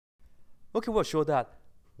Okay, we'll show that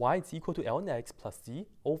y is equal to ln(x) plus c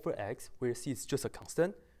over x, where c is just a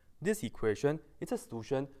constant. This equation is a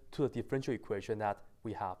solution to the differential equation that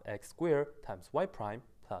we have x squared times y prime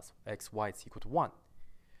plus xy is equal to 1.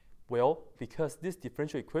 Well, because this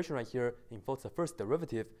differential equation right here involves the first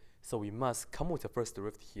derivative, so we must come with the first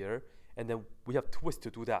derivative here, and then we have two ways to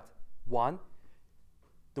do that. One,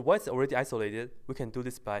 the y is already isolated. We can do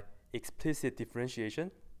this by explicit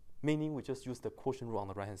differentiation, meaning we just use the quotient rule on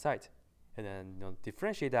the right-hand side, and then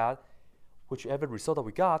differentiate that, whichever result that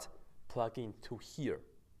we got, plug into here,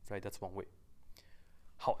 right? That's one way.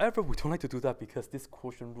 However, we don't like to do that because this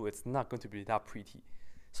quotient rule is not going to be that pretty.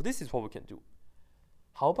 So this is what we can do.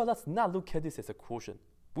 How about let's not look at this as a quotient.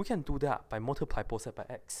 We can do that by multiply both sides by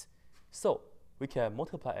x. So we can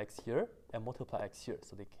multiply x here and multiply x here,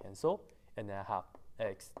 so they cancel, and then I have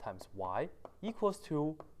x times y equals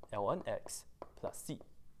to ln x plus c.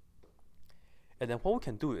 And then what we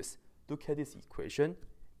can do is look at this equation,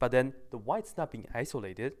 but then the y is not being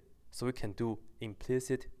isolated, so we can do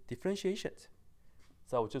implicit differentiations.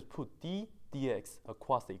 So I will just put d dx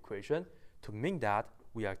across the equation to mean that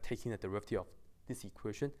we are taking the derivative of this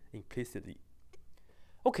equation implicitly.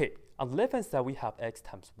 Okay, on the left-hand side, we have x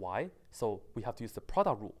times y, so we have to use the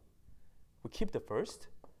product rule. We keep the first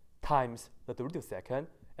times the derivative second,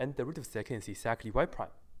 and the derivative second is exactly y prime.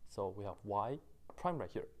 So we have y prime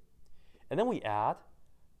right here. And then we add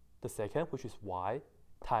the second, which is y,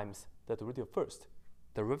 times the derivative first.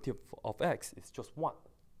 The derivative of x is just 1.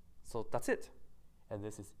 So that's it. And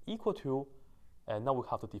this is equal to, and now we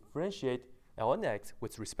have to differentiate ln x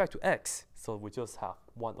with respect to x. So we just have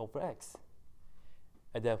 1 over x.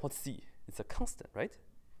 And then what's c? It's a constant, right?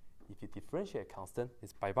 If you differentiate a constant,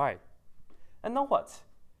 it's bye-bye. And now what?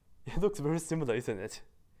 It looks very similar, isn't it?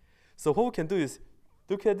 So what we can do is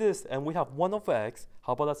look at this, and we have 1 over x.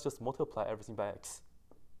 How about let's just multiply everything by x?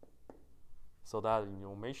 So that,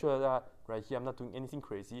 make sure that right here I'm not doing anything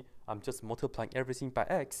crazy. I'm just multiplying everything by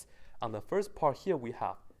x. On the first part here, we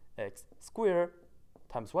have x squared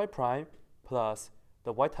times y prime plus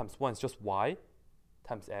the y times 1 is just y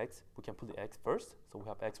times x. We can put the x first, so we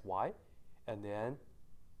have xy, and then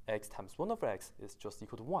x times 1 over x is just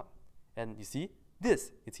equal to 1. And you see,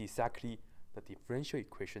 this is exactly the differential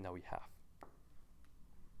equation that we have.